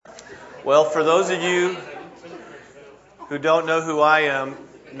Well, for those of you who don't know who I am,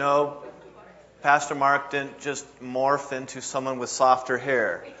 no, Pastor Mark didn't just morph into someone with softer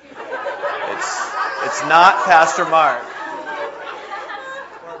hair. It's not Pastor Mark.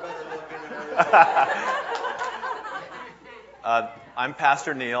 I'm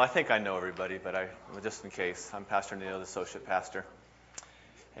Pastor Neil. I think I know everybody, but just in case, I'm Pastor Neil, the associate pastor.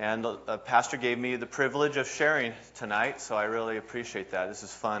 And the pastor gave me the privilege of sharing tonight, so I really appreciate that. This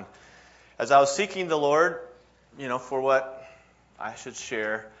is fun. As I was seeking the Lord, for what I should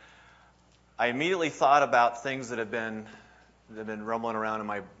share, I immediately thought about things that have been rumbling around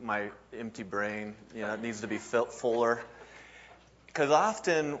in my empty brain. It needs to be fuller. Because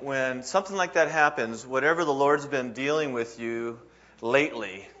often when something like that happens, whatever the Lord's been dealing with you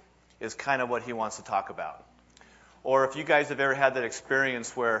lately is kind of what He wants to talk about. Or if you guys have ever had that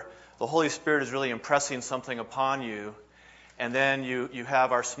experience where the Holy Spirit is really impressing something upon you, and then you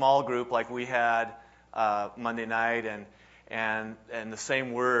have our small group like we had Monday night, and the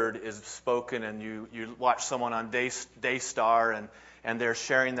same word is spoken, and you watch someone on Daystar, and they're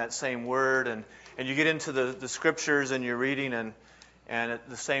sharing that same word, and you get into the scriptures and you're reading, and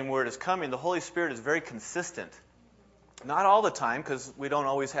the same word is coming. The Holy Spirit is very consistent. Not all the time, because we don't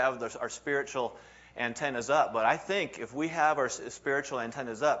always have our spiritual antennas up, but I think if we have our spiritual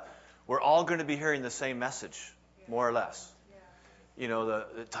antennas up, we're all going to be hearing the same message, more or less.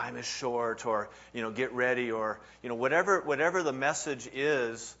 The time is short, or get ready, or whatever the message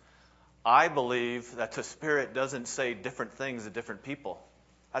is. I believe that the Spirit doesn't say different things to different people.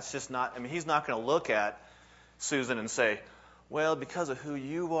 That's just not. He's not going to look at Susan and say, "Well, because of who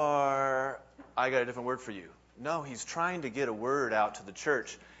you are, I got a different word for you." No, He's trying to get a word out to the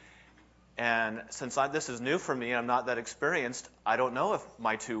church. And since this is new for me, I'm not that experienced, I don't know if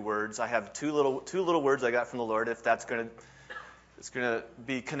my two words, I have two little words I got from the Lord, if it's going to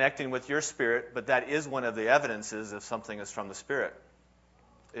be connecting with your spirit, but that is one of the evidences if something is from the Spirit,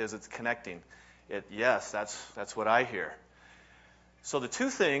 is it's connecting. Yes, that's what I hear. So the two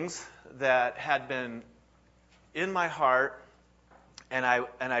things that had been in my heart, and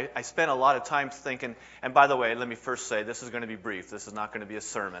I spent a lot of time thinking, and by the way, let me first say, this is going to be brief. This is not going to be a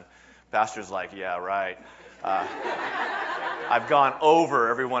sermon. Pastor's like, yeah, right. I've gone over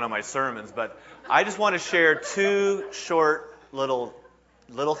every one of my sermons, but I just want to share two short little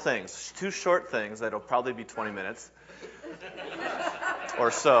things, two short things that'll probably be 20 minutes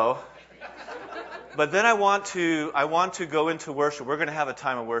or so. But then I want to go into worship. We're going to have a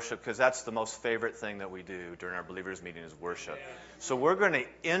time of worship because that's the most favorite thing that we do during our believers meeting is worship. So we're going to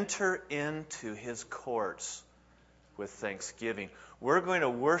enter into His courts with thanksgiving. We're going to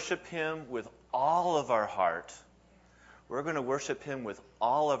worship Him with all of our heart. We're going to worship Him with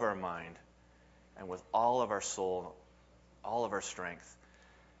all of our mind and with all of our soul, all of our strength.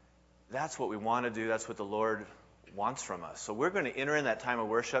 That's what we want to do. That's what the Lord wants from us. So we're going to enter in that time of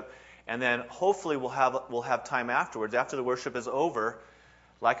worship, and then hopefully we'll have time afterwards. After the worship is over,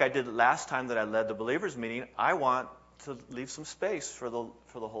 like I did last time that I led the believers meeting, I want to leave some space for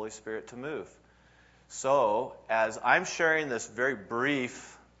the Holy Spirit to move. So, as I'm sharing this very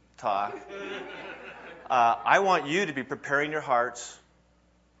brief talk, I want you to be preparing your hearts.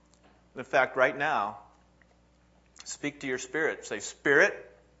 In fact, right now, speak to your spirit. Say, Spirit.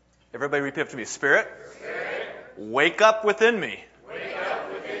 Everybody repeat after me. Spirit. Spirit. Wake up within me. Wake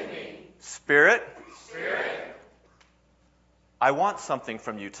up within me. Spirit. Spirit. I want something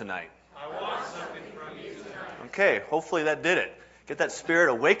from you tonight. I want something from you tonight. Okay, hopefully that did it. Get that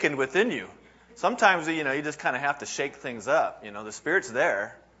Spirit awakened within you. Sometimes, you just kind of have to shake things up. The Spirit's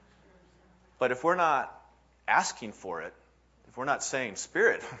there. But if we're not asking for it, if we're not saying,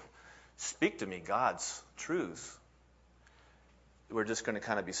 Spirit, speak to me God's truths, we're just going to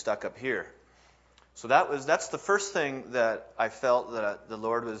kind of be stuck up here. So that's the first thing that I felt that the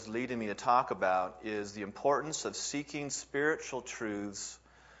Lord was leading me to talk about is the importance of seeking spiritual truths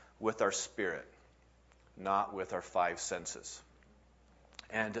with our spirit, not with our five senses.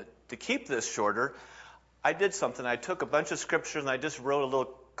 And to keep this shorter, I did something. I took a bunch of scriptures and I just wrote a little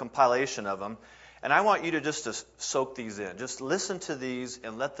compilation of them. And I want you to soak these in. Just listen to these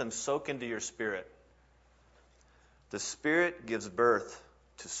and let them soak into your spirit. The Spirit gives birth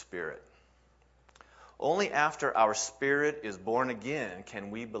to spirit. Only after our spirit is born again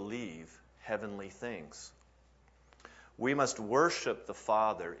can we believe heavenly things. We must worship the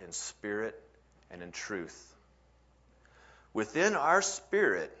Father in spirit and in truth. Within our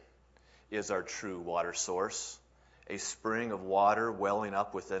spirit is our true water source, a spring of water welling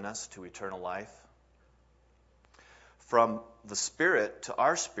up within us to eternal life. From the Spirit to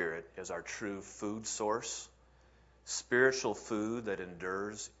our spirit is our true food source, spiritual food that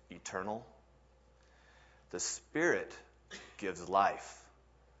endures eternal. The Spirit gives life.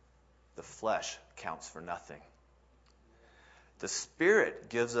 The flesh counts for nothing. The Spirit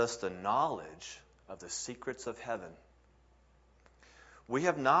gives us the knowledge of the secrets of heaven. We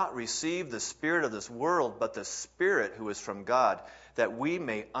have not received the spirit of this world, but the Spirit who is from God, that we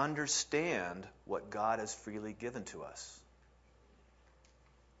may understand what God has freely given to us.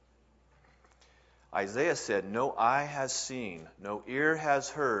 Isaiah said, "No eye has seen, no ear has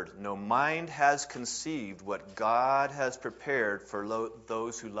heard, no mind has conceived what God has prepared for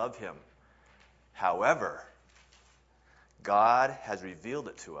those who love Him. However, God has revealed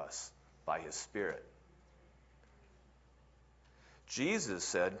it to us by His Spirit." Jesus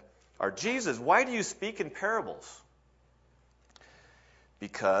said, Jesus, why do you speak in parables?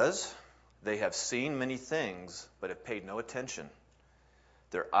 Because they have seen many things, but have paid no attention.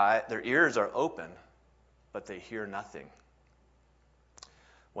 Their ears are open, but they hear nothing.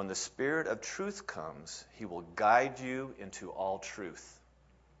 When the Spirit of truth comes, He will guide you into all truth.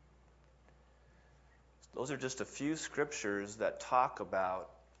 Those are just a few scriptures that talk about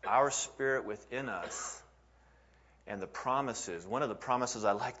our spirit within us and the promises. One of the promises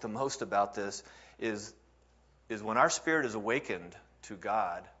I like the most about this is when our spirit is awakened to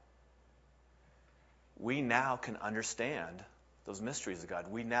God, we now can understand those mysteries of God.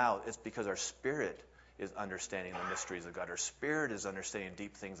 It's because our spirit is understanding the mysteries of God. Our spirit is understanding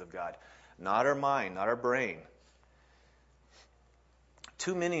deep things of God. Not our mind, not our brain.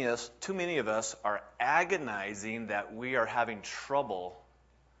 Too many of us are agonizing that we are having trouble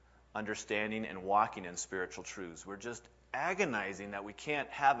understanding and walking in spiritual truths. We're just agonizing that we can't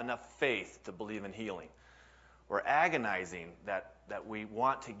have enough faith to believe in healing. We're agonizing that we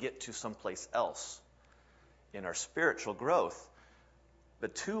want to get to someplace else in our spiritual growth.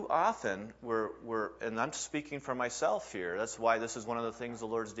 But too often, and I'm speaking for myself here, that's why this is one of the things the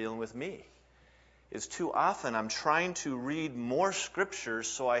Lord's dealing with me, is too often I'm trying to read more scriptures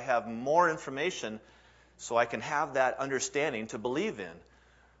so I have more information so I can have that understanding to believe in.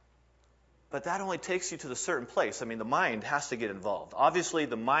 But that only takes you to the certain place. I mean, the mind has to get involved. Obviously,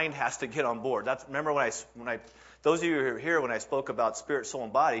 the mind has to get on board. Remember when I those of you who are here when I spoke about spirit, soul,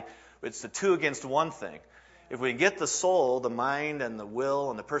 and body, it's the 2 against 1 thing. If we get the soul, the mind, and the will,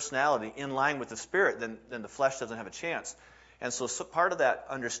 and the personality in line with the spirit, then the flesh doesn't have a chance. And so part of that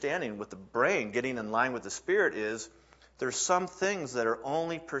understanding with the brain getting in line with the spirit is there's some things that are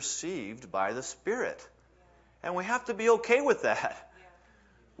only perceived by the spirit. And we have to be okay with that.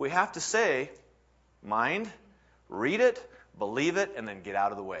 We have to say, mind, read it, believe it, and then get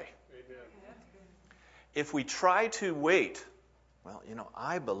out of the way. Amen. If we try to wait,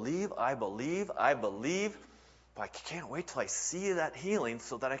 I believe, but I can't wait till I see that healing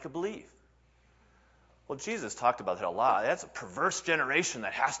so that I can believe. Well, Jesus talked about that a lot. That's a perverse generation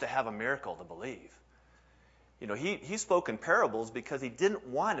that has to have a miracle to believe. He spoke in parables because he didn't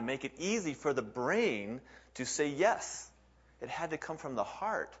want to make it easy for the brain to say yes. It had to come from the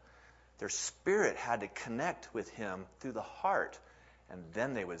heart. Their spirit had to connect with him through the heart, and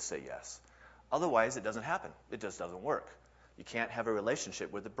then they would say yes. Otherwise, it doesn't happen. It just doesn't work. You can't have a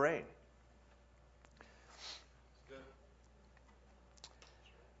relationship with the brain.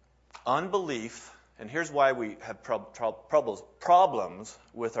 Unbelief, and here's why we have problems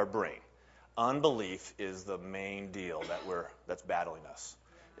with our brain. Unbelief is the main deal that's battling us.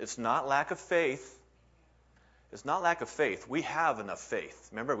 It's not lack of faith. It's not lack of faith. We have enough faith.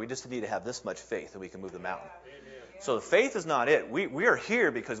 Remember, we just need to have this much faith and we can move the mountain. Amen. So the faith is not it. We are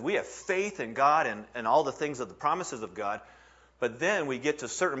here because we have faith in God and all the things of the promises of God. But then we get to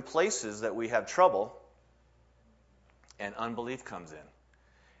certain places that we have trouble and unbelief comes in.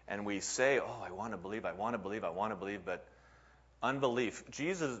 And we say, I want to believe, but unbelief.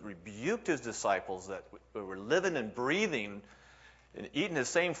 Jesus rebuked his disciples that were living and breathing and eating the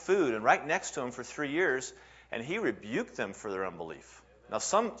same food and right next to him for 3 years. And he rebuked them for their unbelief. Now,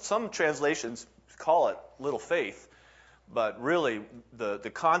 some translations call it little faith, but really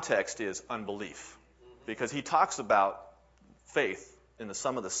the context is unbelief, because he talks about faith in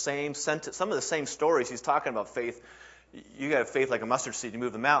some of the same stories. He's talking about faith. You got faith like a mustard seed to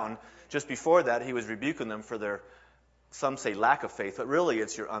move the mountain. Just before that, he was rebuking them for their, some say, lack of faith, but really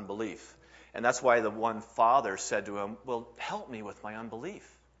it's your unbelief. And that's why the one father said to him, "Well, help me with my unbelief."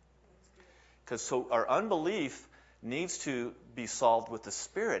 Because our unbelief needs to be solved with the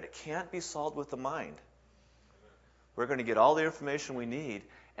spirit. It can't be solved with the mind. We're going to get all the information we need,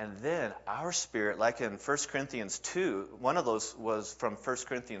 and then our spirit, like in 1 Corinthians 2, one of those was from 1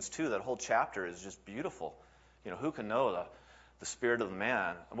 Corinthians 2. That whole chapter is just beautiful. Who can know the spirit of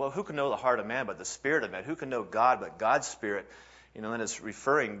man. Well, who can know the heart of man but the spirit of man? Who can know God but God's spirit? And it's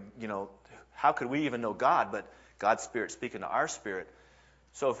referring, how could we even know God but God's spirit speaking to our spirit?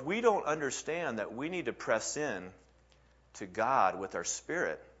 So if we don't understand that we need to press in to God with our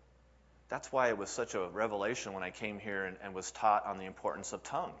spirit, that's why it was such a revelation when I came here and was taught on the importance of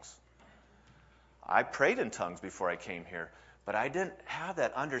tongues. I prayed in tongues before I came here, but I didn't have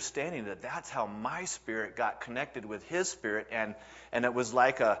that understanding that that's how my spirit got connected with his spirit, and it was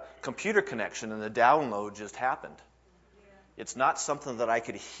like a computer connection, and the download just happened. It's not something that I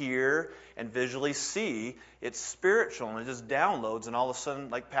could hear and visually see. It's spiritual, and it just downloads, and all of a sudden,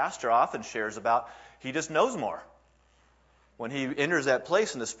 like Pastor often shares about, he just knows more. When he enters that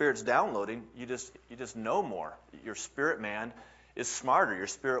place and the Spirit's downloading, you just know more. Your spirit man is smarter. Your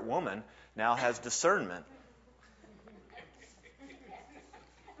spirit woman now has discernment.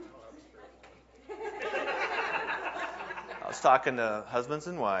 I was talking to husbands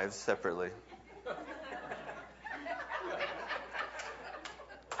and wives separately.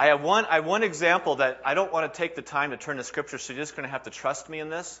 I have one example that I don't want to take the time to turn to Scripture, so you're just going to have to trust me in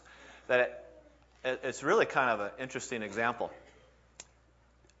this. It's really kind of an interesting example.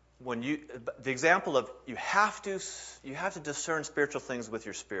 The example of you have to discern spiritual things with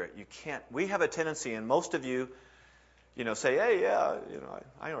your spirit. You can't. We have a tendency, and most of you, say, "Hey, yeah,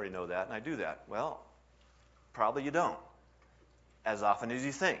 I already know that, and I do that." Well, probably you don't, as often as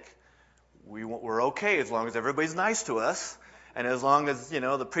you think. We're okay as long as everybody's nice to us, and as long as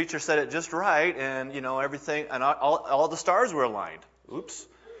the preacher said it just right, and everything, and all the stars were aligned. Oops.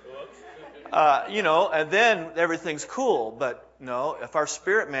 And then everything's cool. But no, if our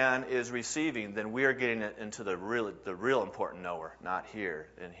spirit man is receiving, then we are getting it into the real important knower, not here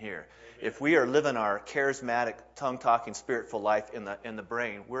and here. Amen. If we are living our charismatic, tongue-talking, spirit-filled life in the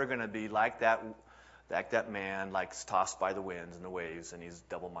brain, we're going to be like that man, like tossed by the winds and the waves, and he's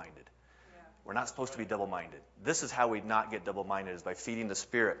double-minded. Yeah. We're not supposed to be double-minded. This is how we not get double-minded, is by feeding the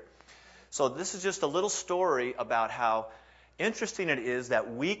Spirit. So this is just a little story about how interesting it is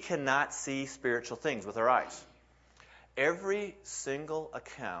that we cannot see spiritual things with our eyes. Every single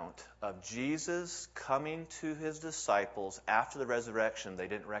account of Jesus coming to his disciples after the resurrection, they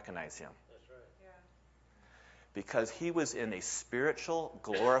didn't recognize him. That's right. Yeah. Because he was in a spiritual,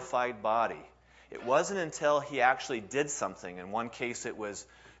 glorified body. It wasn't until he actually did something. In one case, it was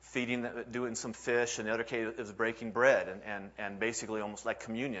doing some fish. In the other case, it was breaking bread and basically almost like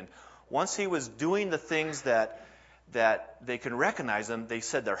communion. Once he was doing the things that they can recognize him, they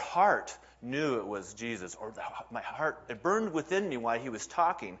said their heart knew it was Jesus, or my heart, it burned within me while he was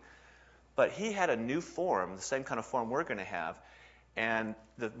talking. But he had a new form, the same kind of form we're going to have. And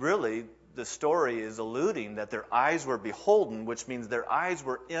the story is alluding that their eyes were beholden, which means their eyes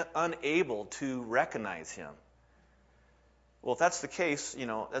were unable to recognize him. Well, if that's the case,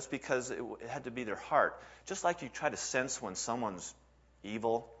 that's because it had to be their heart. Just like you try to sense when someone's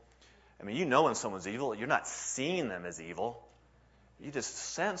evil. I mean, when someone's evil, you're not seeing them as evil. You just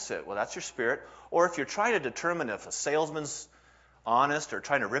sense it. Well, that's your spirit. Or if you're trying to determine if a salesman's honest or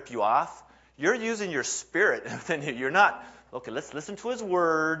trying to rip you off, you're using your spirit. You're not, okay, let's listen to his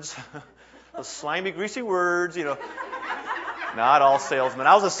words. Those slimy, greasy words, Not all salesmen.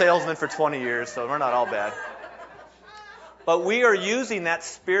 I was a salesman for 20 years, so we're not all bad. But we are using that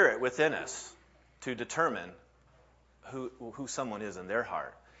spirit within us to determine who someone is in their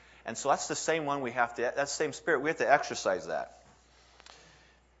heart. And so that's the same one that's the same spirit. We have to exercise that.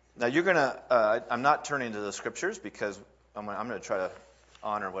 Now I'm not turning to the scriptures because I'm going to try to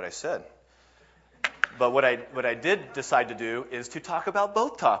honor what I said. But what I did decide to do is to talk about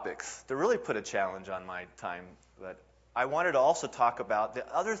both topics, to really put a challenge on my time. But I wanted to also talk about the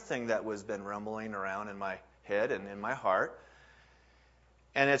other thing that was been rumbling around in my head and in my heart.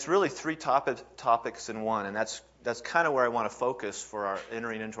 And it's really three topics in one, and that's kind of where I want to focus for our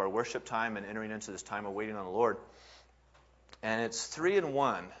entering into our worship time and entering into this time of waiting on the Lord. And it's 3 in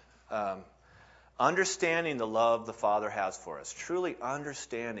 1. Understanding the love the Father has for us. Truly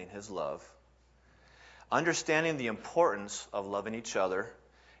understanding his love. Understanding the importance of loving each other.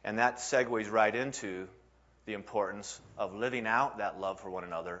 And that segues right into the importance of living out that love for one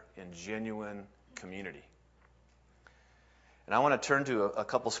another in genuine community. And I want to turn to a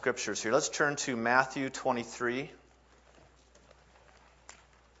couple scriptures here. Let's turn to Matthew 23.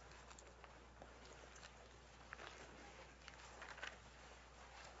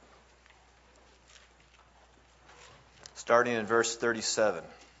 Starting in verse 37.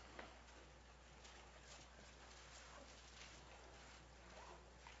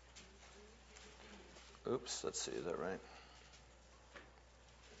 Oops, let's see, is that right?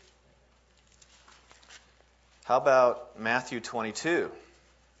 How about Matthew 22,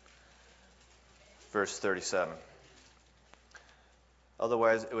 verse 37?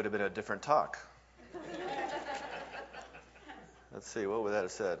 Otherwise, it would have been a different talk. Let's see, what would that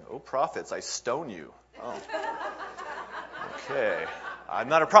have said? Oh, prophets, I stone you. Oh. Okay. I'm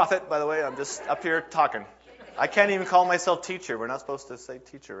not a prophet, by the way. I'm just up here talking. I can't even call myself teacher. We're not supposed to say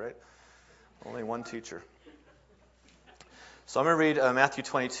teacher, right? Only one teacher. So I'm going to read Matthew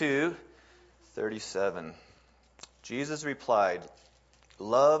 22, 37. Jesus replied,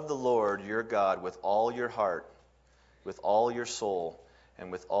 "Love the Lord your God with all your heart, with all your soul,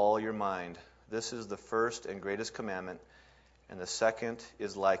 and with all your mind. This is the first and greatest commandment, and the second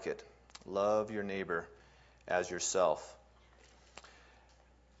is like it. Love your neighbor as yourself."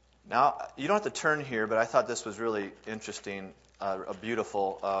 Now, you don't have to turn here, but I thought this was really interesting,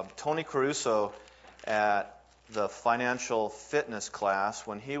 beautiful. Tony Caruso at the financial fitness class,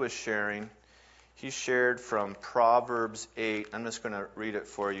 when he was sharing, he shared from Proverbs 8. I'm just going to read it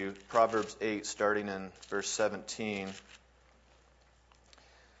for you. Proverbs 8, starting in verse 17.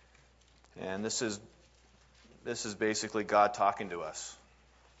 And this is basically God talking to us.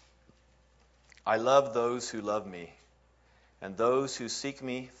 "I love those who love me, and those who seek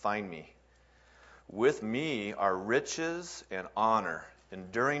me find me. With me are riches and honor,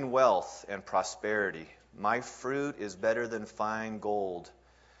 enduring wealth and prosperity. My fruit is better than fine gold.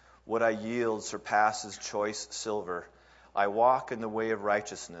 What I yield surpasses choice silver. I walk in the way of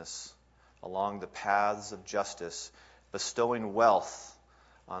righteousness, along the paths of justice, bestowing wealth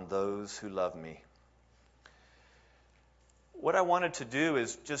on those who love me." What I wanted to do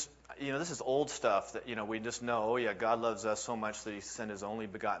is just, this is old stuff that, we just know, God loves us so much that he sent his only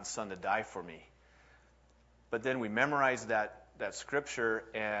begotten Son to die for me. But then we memorize that scripture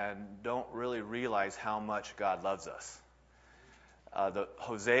and don't really realize how much God loves us. The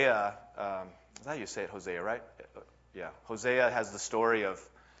Hosea, is that how you say it, Hosea, right? Yeah. Hosea has the story of,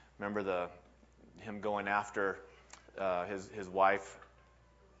 remember him going after his wife.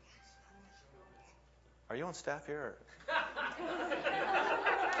 Are you on staff here?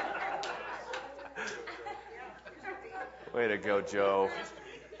 Way to go, Joe.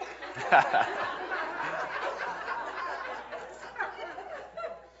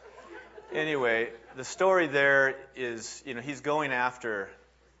 Anyway, the story there is, he's going after,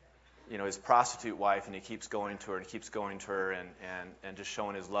 his prostitute wife, and he keeps going to her and just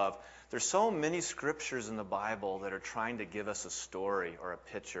showing his love. There's so many scriptures in the Bible that are trying to give us a story or a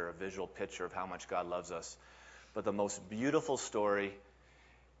picture, a visual picture of how much God loves us. But the most beautiful story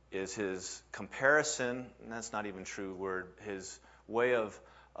is his comparison, and that's not even a true word, his way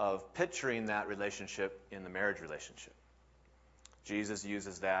of picturing that relationship in the marriage relationship. Jesus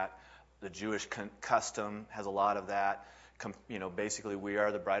uses that. The Jewish custom has a lot of that. Basically, we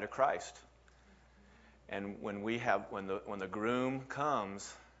are the bride of Christ. And when the groom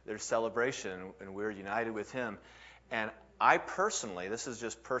comes, there's celebration, and we're united with him. And I personally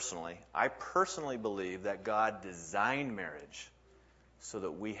believe that God designed marriage so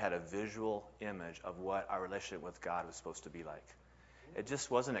that we had a visual image of what our relationship with God was supposed to be like. It just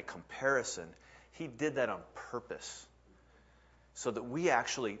wasn't a comparison. He did that on purpose so that we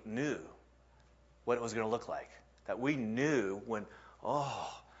actually knew what it was going to look like. That we knew when,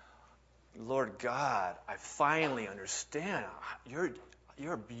 Lord God, I finally understand.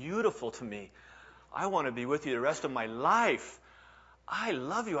 You're beautiful to me. I want to be with you the rest of my life. I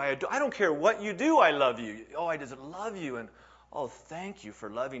love you. I don't care what you do. I love you. I just love you. And thank you for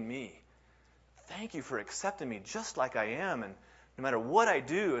loving me. Thank you for accepting me just like I am. And no matter what I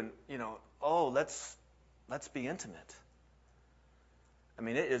do, and let's be intimate. I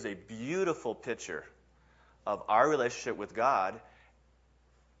mean, it is a beautiful picture of our relationship with God,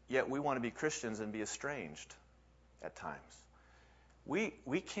 yet we want to be Christians and be estranged at times.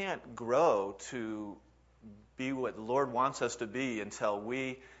 We can't grow to be what the Lord wants us to be until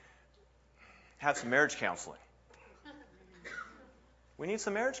we have some marriage counseling. We need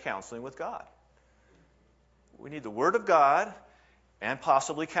some marriage counseling with God. We need the Word of God and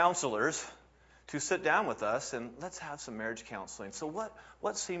possibly counselors to sit down with us and let's have some marriage counseling. So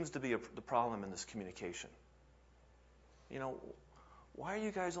what seems to be the problem in this communication? Why are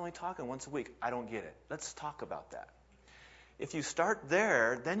you guys only talking once a week? I don't get it. Let's talk about that. If you start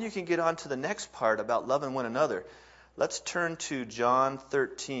there, then you can get on to the next part about loving one another. Let's turn to John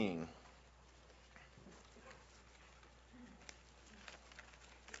 13.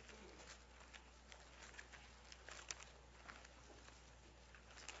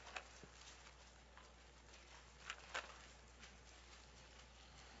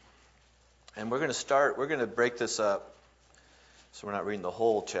 And we're going to break this up So we're not reading the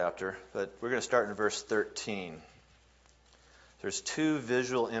whole chapter, but we're going to start in verse 13. There's two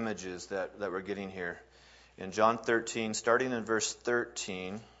visual images that we're getting here. In John 13, starting in verse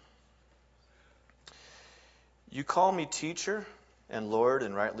 13, you call me teacher and Lord,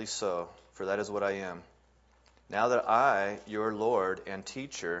 and rightly so, for that is what I am. Now that I, your Lord and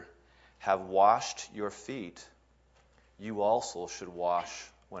teacher, have washed your feet, you also should wash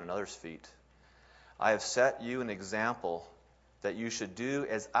one another's feet. I have set you an example that you should do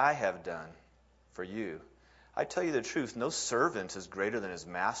as I have done for you. I tell you the truth, no servant is greater than his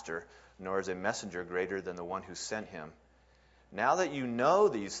master, nor is a messenger greater than the one who sent him. Now that you know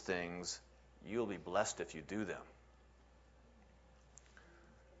these things, you'll be blessed if you do them.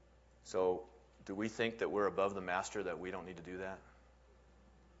 So, do we think that we're above the master, that we don't need to do that?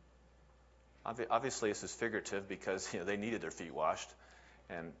 Obviously, this is figurative because they needed their feet washed,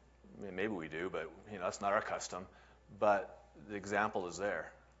 and maybe we do, but that's not our custom. But the example is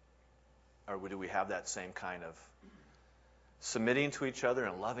there. Or do we have that same kind of submitting to each other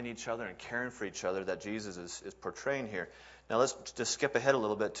and loving each other and caring for each other that Jesus is portraying here? Now let's just skip ahead a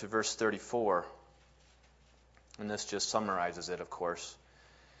little bit to verse 34. And this just summarizes it, of course.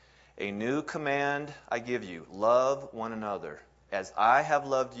 A new command I give you, love one another. As I have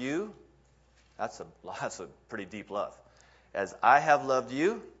loved you, that's a pretty deep love. As I have loved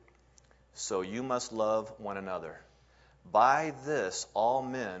you, so you must love one another. By this, all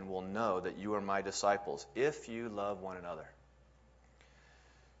men will know that you are my disciples, if you love one another.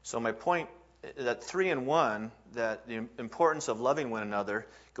 So my point, that 3 in 1, that the importance of loving one another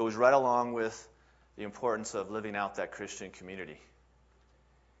goes right along with the importance of living out that Christian community.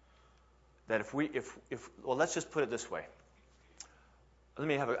 That well, let's just put it this way. I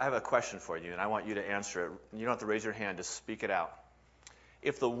have a question for you, and I want you to answer it. You don't have to raise your hand, just speak it out.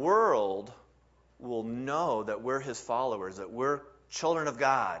 If the world will know that we're his followers, that we're children of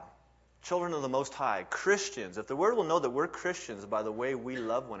God, children of the Most High, Christians, if the world will know that we're Christians by the way we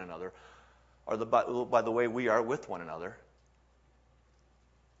love one another, or by the way we are with one another,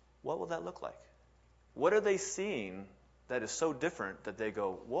 what will that look like? What are they seeing that is so different that they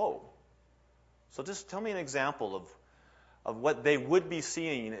go, whoa? So just tell me an example of what they would be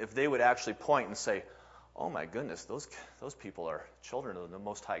seeing if they would actually point and say, oh my goodness, those people are children of the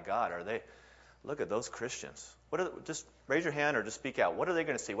Most High God. Are they? Look at those Christians. Just raise your hand or just speak out. What are they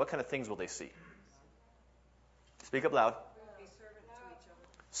going to see? What kind of things will they see? Speak up loud. Be servants to each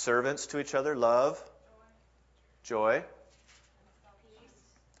other. Servants to each other, love, joy,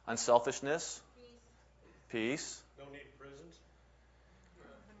 unselfishness, peace. No need prisons.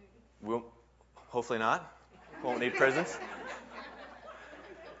 We'll, hopefully not. Won't need prisons.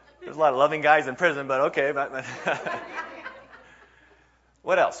 There's a lot of loving guys in prison, but okay.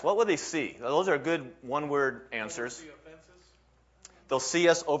 What else? What will they see? Those are good one-word answers. They'll see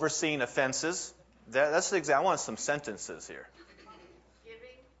us overseeing offenses. That's the example. I want some sentences here.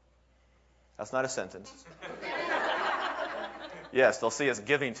 Giving. That's not a sentence. Yes, they'll see us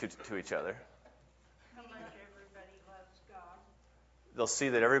giving to each other. How much everybody loves God. They'll see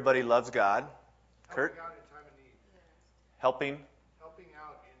that everybody loves God. Kurt? Helping out in time of need. Helping Helping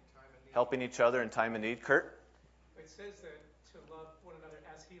out in time of need. helping each other in time of need. Kurt? It says that to love one another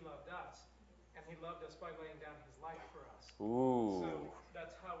as he loved us, and he loved us by laying down his life for us. Ooh. So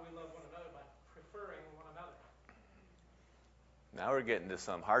that's how we love one another, by preferring one another. Now we're getting to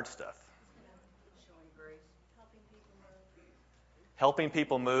some hard stuff. Showing grace. Helping people move. Helping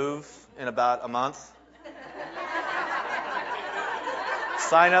people move in about a month.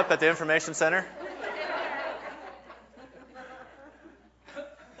 Sign up at the information center.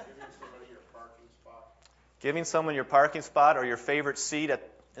 Giving someone your parking spot or your favorite seat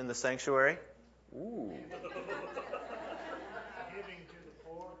in the sanctuary. Ooh. Giving to the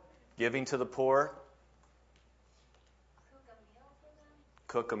poor. Giving to the poor. Cook a meal for them.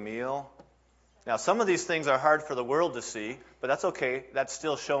 Cook a meal. Now, some of these things are hard for the world to see, but that's okay. That's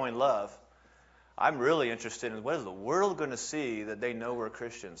still showing love. I'm really interested in what is the world going to see that they know we're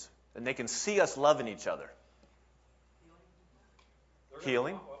Christians, and they can see us loving each other.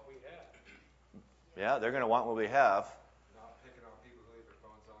 Healing. What we have. Yeah, they're going to want what we have. Not picking on people who leave their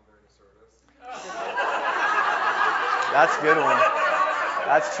phones on during the service. That's a good one.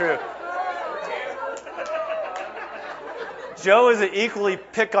 That's true. Joe is an equally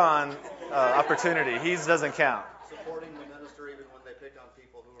pick-on opportunity. He doesn't count. Supporting the ministry even when they pick on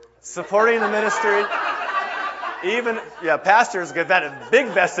people who are... Supporting the ministry. Pastors get that a big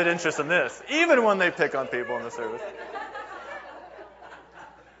vested interest in this, even when they pick on people in the service.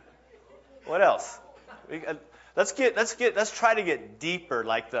 What else? Let's try to get deeper,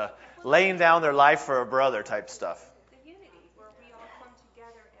 like the laying down their life for a brother type stuff. The unity where we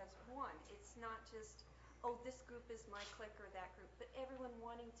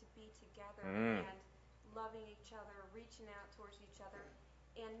other Mm. and loving each other, reaching out towards each other,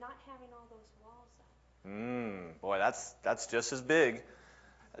 and not having all those walls up. Boy, that's just as big.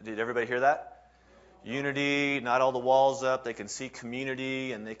 Did everybody hear that? Unity, not all the walls up. They can see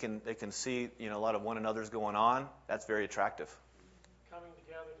community, and they can see a lot of one another's going on. That's very attractive. Coming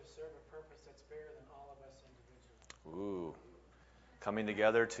together to serve a purpose that's bigger than all of us individually. Ooh, coming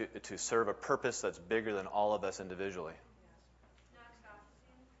together to serve a purpose that's bigger than all of us individually.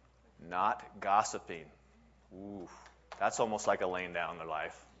 Not gossiping. Ooh, that's almost like a laying down their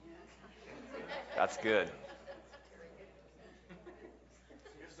life. That's good.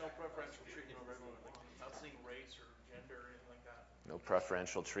 There's no preferential treatment of everyone, like not seeing race or gender or anything like that. No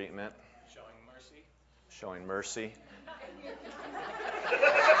preferential treatment. Showing mercy. Showing mercy.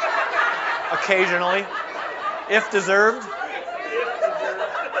 Occasionally, if deserved.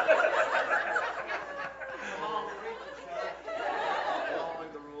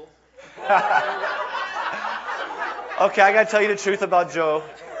 Following the rules. Okay, I got to tell you the truth about Joe.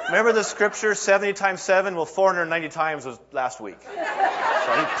 Remember the scripture, 70 times 7? Well, 490 times was last week.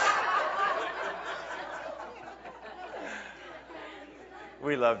 So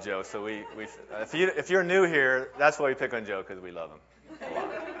we love Joe. So if you're new here, that's why we pick on Joe, because we love him a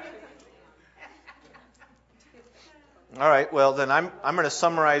lot. All right, well, then I'm going to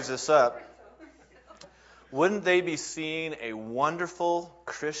summarize this up. Wouldn't they be seeing a wonderful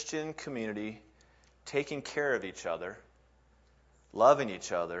Christian community taking care of each other, loving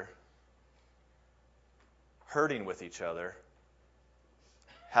each other, hurting with each other,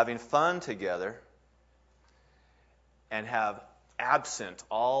 having fun together, and have absent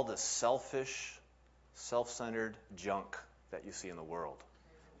all the selfish, self-centered junk that you see in the world?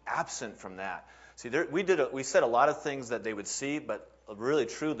 Absent from that. See, we said a lot of things that they would see, but really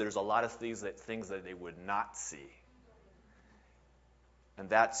true, there's a lot of things that they would not see. And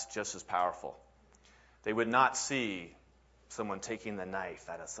that's just as powerful. They would not see someone taking the knife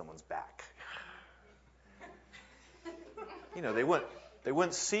out of someone's back. They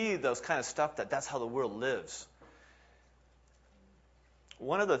wouldn't see those kind of stuff that's how the world lives.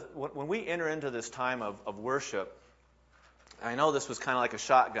 When we enter into this time of worship, I know this was kind of like a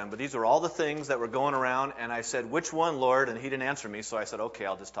shotgun, but these are all the things that were going around, and I said, which one, Lord? And he didn't answer me, so I said, okay,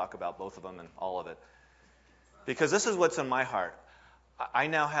 I'll just talk about both of them and all of it. Because this is what's in my heart. I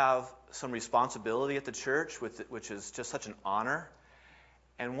now have some responsibility at the church, which is just such an honor.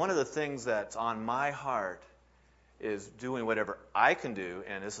 And one of the things that's on my heart is doing whatever I can do,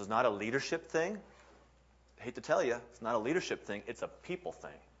 and this is not a leadership thing. I hate to tell you, it's not a leadership thing, it's a people thing.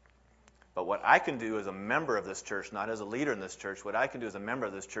 But what I can do as a member of this church, not as a leader in this church, what I can do as a member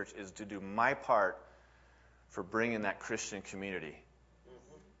of this church is to do my part for bringing that Christian community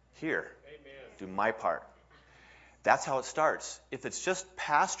here. Amen. Do my part. That's how it starts. If it's just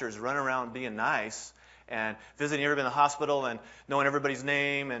pastors running around being nice and visiting everybody in the hospital and knowing everybody's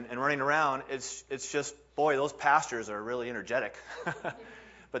name and running around, it's just, boy, those pastors are really energetic.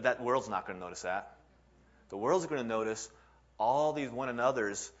 But that world's not going to notice that. The world's going to notice all these one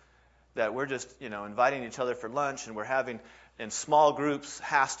another's that we're just, inviting each other for lunch, and we're having in small groups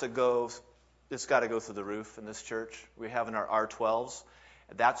it's got to go through the roof in this church. We have in our R12s.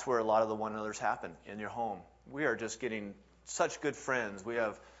 That's where a lot of the one another's happen, in your home. We are just getting such good friends. We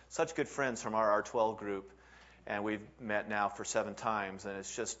have such good friends from our R12 group, and we've met now for 7 times, and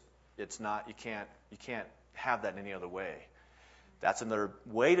you can't have that any other way. That's another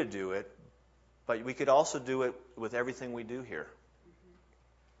way to do it, but we could also do it with everything we do here.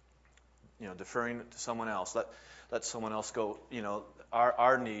 Deferring to someone else. Let someone else go,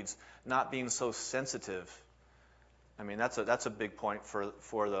 our needs, not being so sensitive. I mean, that's a big point for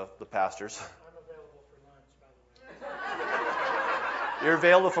the pastors. I'm available for lunch, by the way. You're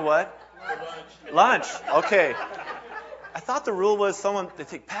available for what? For Lunch. Okay. I thought the rule was they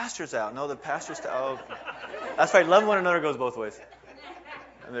take pastors out. No, the pastors. That's right. Love one another goes both ways.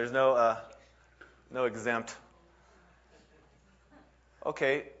 And there's no exempt.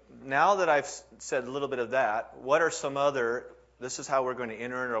 Okay. Now that I've said a little bit of that, what are some other? This is how we're going to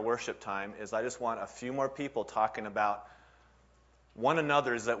enter into our worship time. Is I just want a few more people talking about one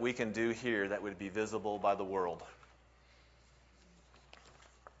another's that we can do here that would be visible by the world.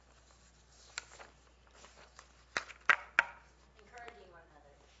 Encouraging one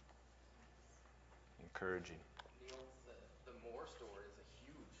another. Encouraging. Neil, the More story is a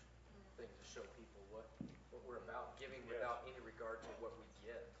huge thing to show people what we're about, giving without any regard to what we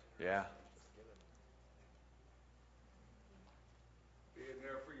get. Yeah. Just giving. Being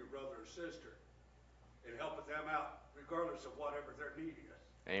there for your brother or sister and helping them out regardless of whatever their need is.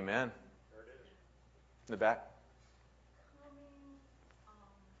 Amen. There it is. In the back. Coming,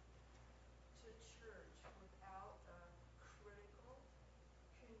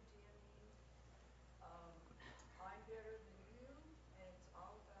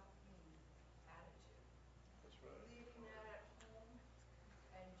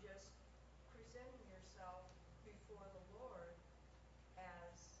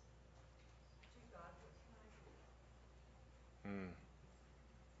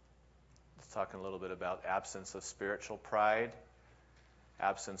 talking a little bit about absence of spiritual pride,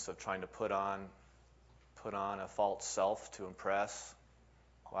 absence of trying to put on a false self to impress.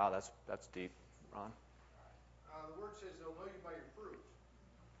 Wow, that's deep, Ron. The word says they'll know you by your fruit.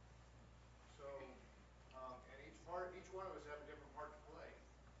 So, and each one of us have a different part to play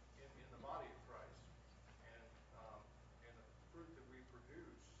in the body of Christ, and the fruit that we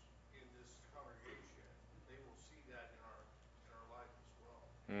produce in this congregation, they will see that in our life as well.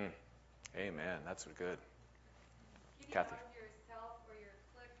 Amen. That's good. Getting Kathy. out of yourself or your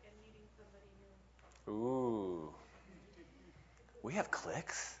clique and meeting somebody new. Ooh. We have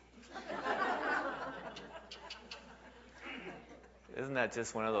cliques? Isn't that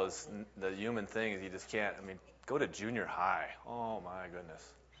just one of those, the human things you just can't, go to junior high. Oh, my goodness.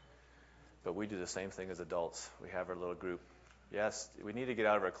 But we do the same thing as adults. We have our little group. Yes, we need to get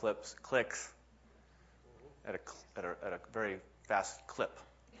out of our cliques at a very fast clip.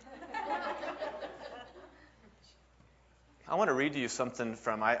 I want to read to you something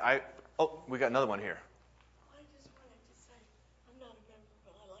from, we got another one here. I just wanted to say, I'm not a member,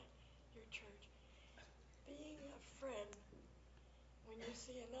 but I like your church. Being a friend, when you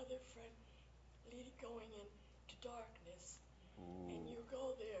see another friend going into darkness, and you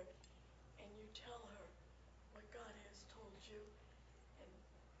go there, and you tell her what God has told you, and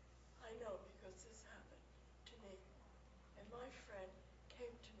I know because this happened to me, and my friend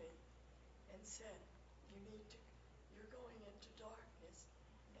came to me and said, you're going into darkness,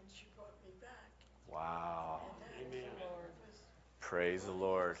 and she brought me back. Wow. And that was Praise the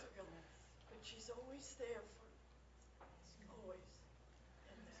Lord. ago. But she's always there always.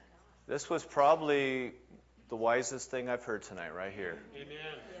 And This was probably the wisest thing I've heard tonight right here.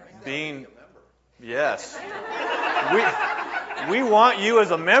 Being Yes. We want you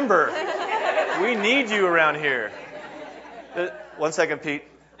as a member. We need you around here. 1 second, Pete.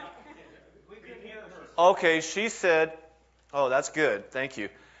 Okay, she said, oh, that's good. Thank you.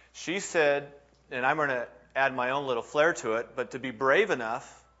 She said, and I'm going to add my own little flair to it, but to be brave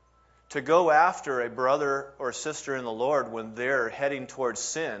enough to go after a brother or sister in the Lord when they're heading towards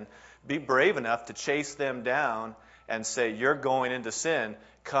sin, be brave enough to chase them down and say, you're going into sin,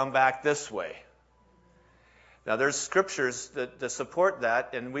 come back this way. Now, there's scriptures that support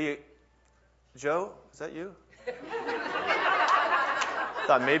that, and Joe, is that you?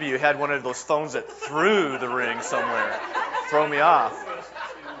 Thought maybe you had one of those phones that threw the ring somewhere. Throw me off.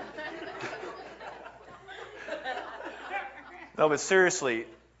 No, but seriously,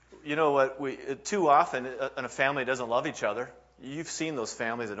 you know what? Too often, in a family doesn't love each other. You've seen those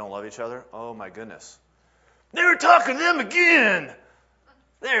families that don't love each other. Oh, my goodness. They were talking to them again.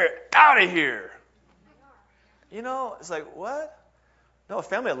 They're out of here. You know, it's like, what? No, a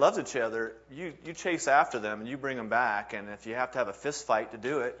family that loves each other, you chase after them and you bring them back. And if you have to have a fist fight to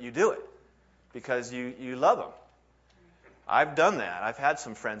do it, you do it because you love them. I've done that. I've had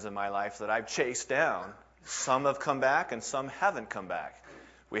some friends in my life that I've chased down. Some have come back and some haven't come back.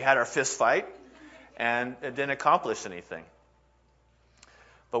 We had our fist fight and it didn't accomplish anything.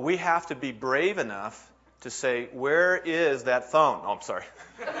 But we have to be brave enough to say, where is that phone? Oh, I'm sorry.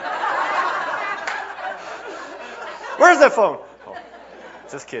 Where's that phone? Oh,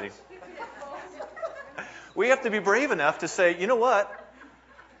 just kidding. We have to be brave enough to say, you know what?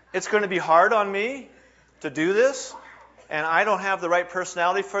 It's going to be hard on me to do this, and I don't have the right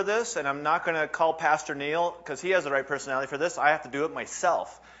personality for this, and I'm not going to call Pastor Neil because he has the right personality for this. I have to do it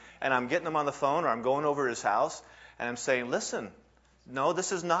myself. And I'm getting him on the phone, or I'm going over to his house, and I'm saying, listen, no,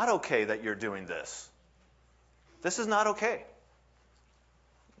 this is not okay that you're doing this. This is not okay.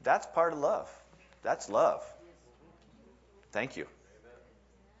 That's part of love. That's love. Thank you.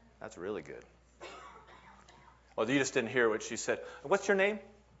 That's really good. Oh, you just didn't hear what she said. What's your name?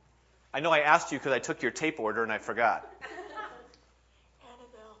 I know I asked you because I took your tape order and I forgot.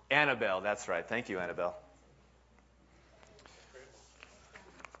 Annabelle, that's right. Thank you, Annabelle.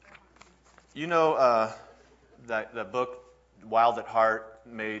 You know that the book Wild at Heart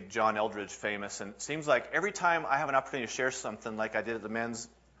made John Eldredge famous, and it seems like every time I have an opportunity to share something like I did at the men's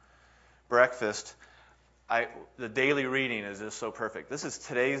breakfast, the daily reading is just so perfect. This is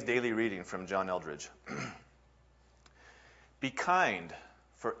today's daily reading from John Eldredge. Be kind,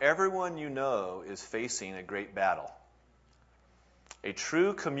 for everyone you know is facing a great battle. A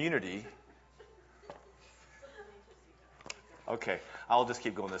true community... Okay, I'll just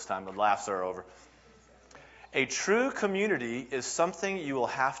keep going this time. The laughs are over. A true community is something you will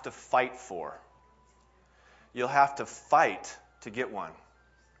have to fight for. You'll have to fight to get one.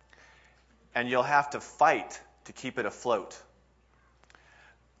 And you'll have to fight to keep it afloat.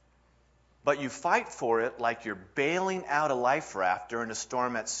 But you fight for it like you're bailing out a life raft during a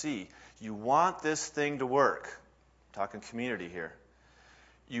storm at sea. You want this thing to work. I'm talking community here.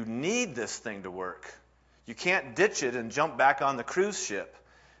 You need this thing to work. You can't ditch it and jump back on the cruise ship.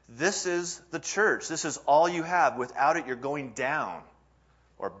 This is the church. This is all you have. Without it, you're going down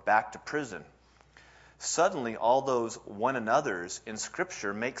or back to prison. Suddenly, all those one another's in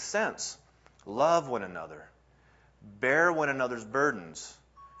Scripture make sense. Love one another. Bear one another's burdens.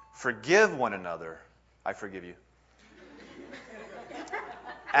 Forgive one another. I forgive you.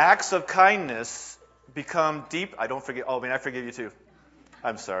 Acts of kindness become deep. I don't forget. I forgive you too.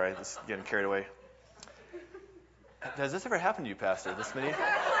 I'm sorry. This is getting carried away. Has this ever happened to you, Pastor? This many?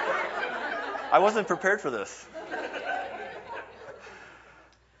 I wasn't prepared for this.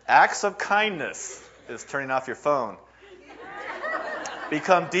 Acts of kindness is turning off your phone.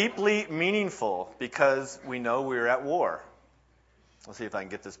 Become deeply meaningful because we know we're at war. Let's see if I can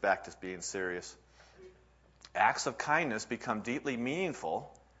get this back to being serious. Acts of kindness become deeply meaningful.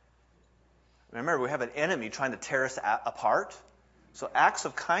 Remember, we have an enemy trying to tear us apart. So acts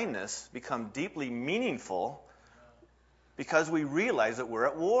of kindness become deeply meaningful because we realize that we're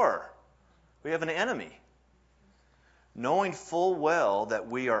at war. We have an enemy. Knowing full well that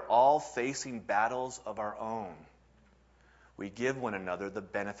we are all facing battles of our own, we give one another the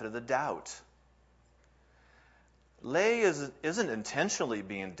benefit of the doubt. Leigh isn't intentionally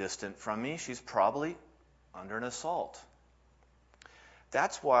being distant from me. She's probably under an assault.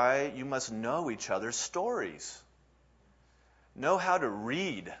 That's why you must know each other's stories. Know how to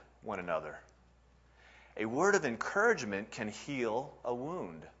read one another. A word of encouragement can heal a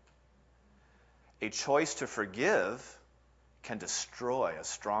wound. A choice to forgive can destroy a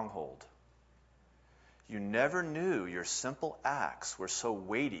stronghold. You never knew your simple acts were so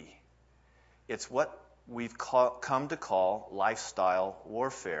weighty. It's what we've come to call lifestyle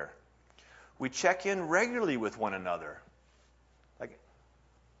warfare. We check in regularly with one another. Like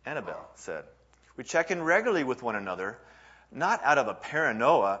Annabelle said. We check in regularly with one another, not out of a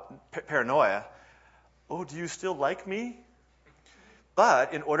paranoia, oh, do you still like me?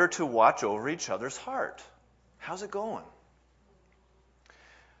 But in order to watch over each other's heart. How's it going?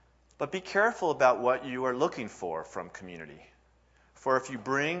 But be careful about what you are looking for from community. For if you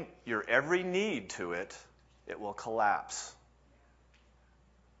bring your every need to it, it will collapse.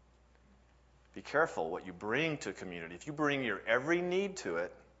 Be careful what you bring to community. If you bring your every need to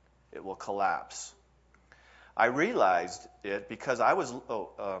it, it will collapse. I realized it because I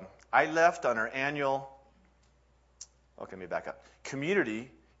left on our annual. Okay, let me back up.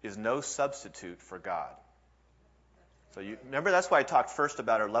 Community is no substitute for God. So you remember, that's why I talked first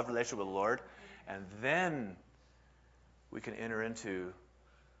about our love relationship with the Lord, and then we can enter into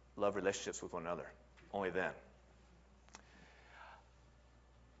love relationships with one another. Only then.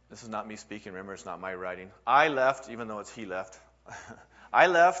 This is not me speaking. Remember, it's not my writing. I left, even though it's he left. I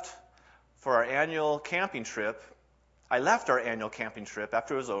left for our annual camping trip. I left our annual camping trip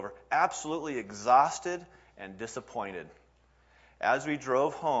after it was over, absolutely exhausted and disappointed. As we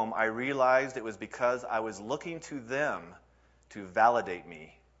drove home, I realized it was because I was looking to them to validate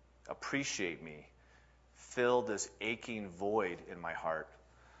me, appreciate me, fill this aching void in my heart.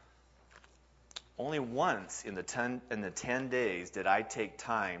 Only once in the 10 days did I take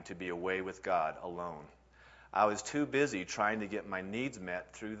time to be away with God alone. I was too busy trying to get my needs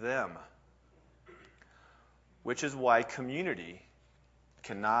met through them. Which is why community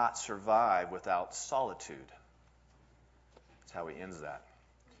cannot survive without solitude. That's how he ends that.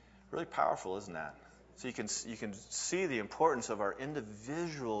 Really powerful, isn't that? So you can see the importance of our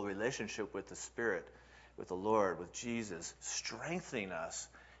individual relationship with the Spirit, with the Lord, with Jesus, strengthening us,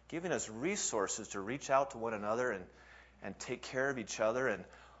 giving us resources to reach out to one another and take care of each other. And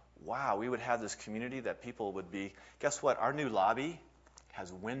wow, we would have this community that people would be. Guess what? Our new lobby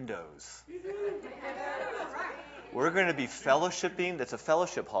has windows. We're going to be fellowshipping. That's a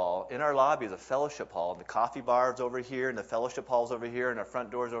fellowship hall. In our lobby is a fellowship hall. The coffee bar's over here, and the fellowship hall's over here, and our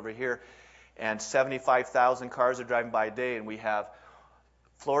front door's over here. And 75,000 cars are driving by a day, and we have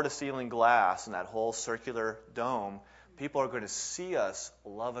floor-to-ceiling glass in that whole circular dome. People are going to see us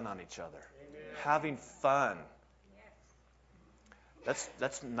loving on each other, having fun.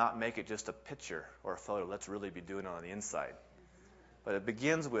 Let's not make it just a picture or a photo. Let's really be doing it on the inside. But it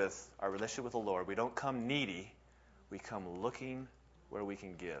begins with our relationship with the Lord. We don't come needy. We come looking where we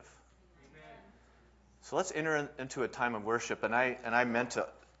can give. Amen. So let's enter into a time of worship. And I meant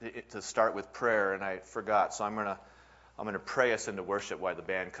to start with prayer, and I forgot. So I'm gonna pray us into worship while the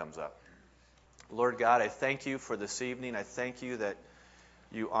band comes up. Lord God, I thank you for this evening. I thank you that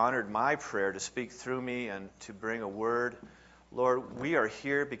you honored my prayer to speak through me and to bring a word. Lord, we are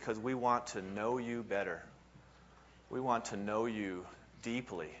here because we want to know you better. We want to know you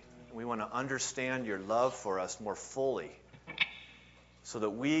deeply. We want to understand your love for us more fully so that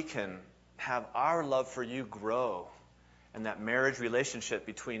we can have our love for you grow and that marriage relationship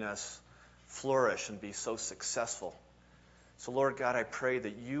between us flourish and be so successful. So, Lord God, I pray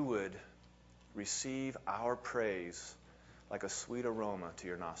that you would receive our praise like a sweet aroma to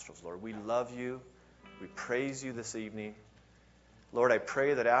your nostrils, Lord. We love you. We praise you this evening. Lord, I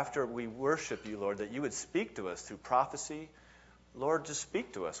pray that after we worship you, Lord, that you would speak to us through prophecy. Lord, just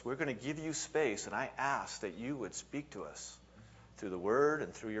speak to us. We're going to give you space, and I ask that you would speak to us through the word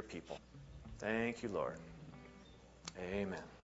and through your people. Thank you, Lord. Amen.